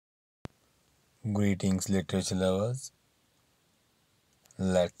Greetings, literature lovers.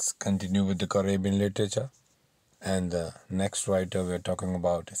 Let's continue with the Caribbean literature. And the next writer we're talking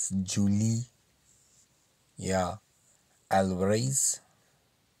about is Julia Alvarez.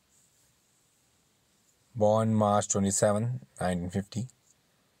 Born March 27, 1950,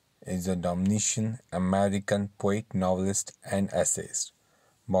 is a Dominican American poet, novelist, and essayist.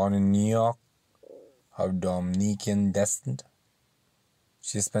 Born in New York, of Dominican descent,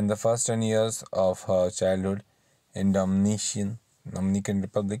 she spent the first 10 years of her childhood in Dominican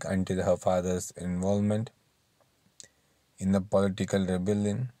Republic until her father's involvement in the political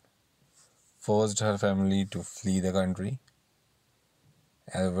rebellion forced her family to flee the country.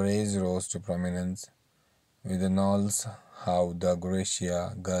 Alvarez rose to prominence with the novels How the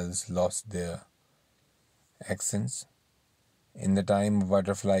Gracia Girls Lost Their Accents, In the Time of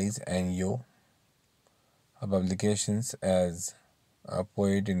Butterflies, and Yo. Her publications as a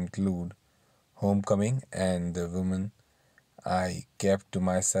poet include Homecoming and The Woman I Kept to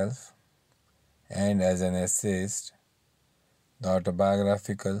Myself, and as an essayist, the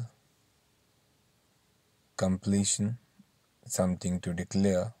autobiographical completion, Something to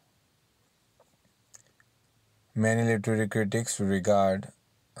Declare. Many literary critics regard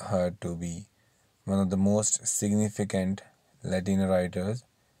her to be one of the most significant Latina writers,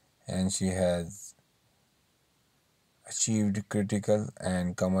 and she has achieved critical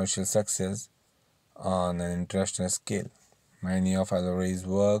and commercial success on an international scale. Many of Alvarez's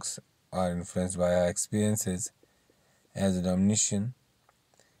works are influenced by her experiences as a Dominican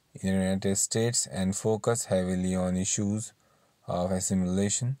in the United States and focus heavily on issues of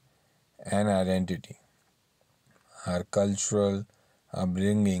assimilation and identity. Her cultural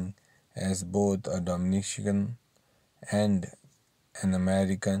upbringing as both a Dominican and an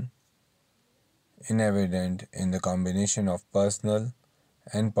American is evident in the combination of personal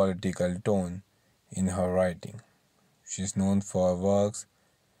and political tone in her writing. She is known for works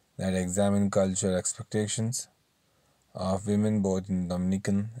that examine cultural expectations of women both in the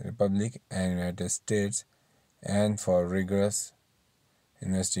Dominican Republic and United States, and for rigorous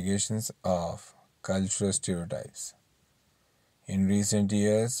investigations of cultural stereotypes. In recent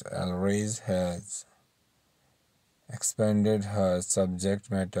years, Alvarez has expanded her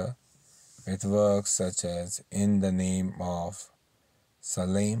subject matter with works such as In the Name of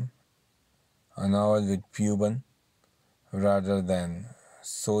Salem, a novel with Cuban rather than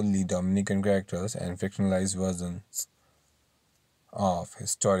solely Dominican characters and fictionalized versions of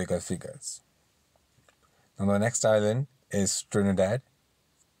historical figures. Now, the next island is Trinidad.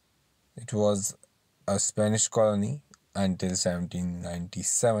 It was a Spanish colony until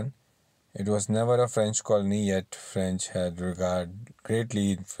 1797. It was never a French colony, yet French had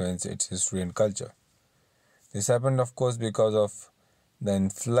greatly influenced its history and culture. This happened, of course, because of the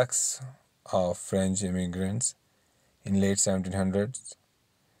influx of French immigrants in late 1700s,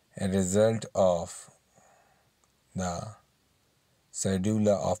 a result of the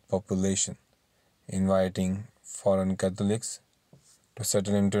cedula of population inviting foreign Catholics to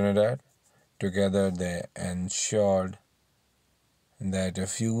settle in Trinidad. Together they ensured that a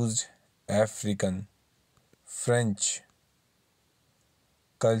fused African French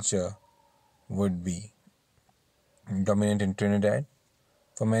culture would be dominant in Trinidad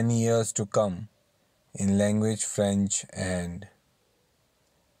for many years to come. In language, French and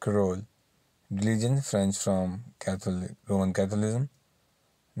Creole, religion, French from Roman Catholicism,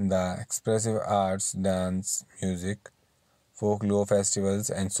 the expressive arts, dance, music, folklore festivals,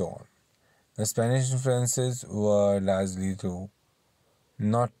 and so on. The Spanish influences were largely through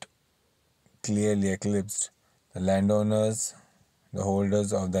not clearly eclipsed. The landowners, the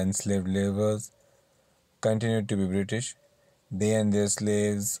holders of the enslaved laborers, continued to be British. They and their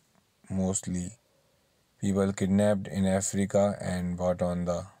slaves, mostly people kidnapped in Africa and brought on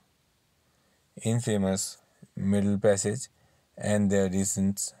the infamous Middle Passage, and their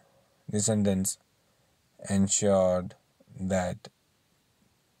descendants ensured that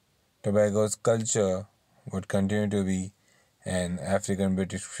Tobago's culture would continue to be an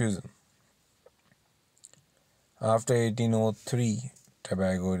African-British fusion. After 1803,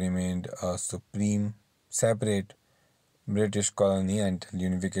 Tobago remained a separate British colony until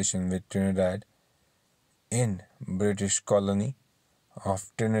unification with Trinidad in British colony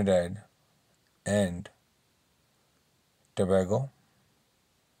of Trinidad and Tobago,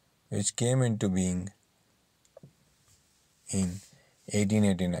 which came into being in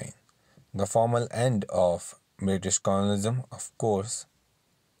 1889. The formal end of British colonialism, of course,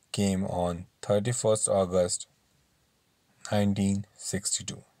 came on 31st August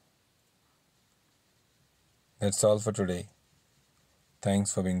 1962. That's all for today.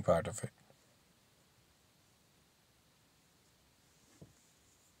 Thanks for being part of it.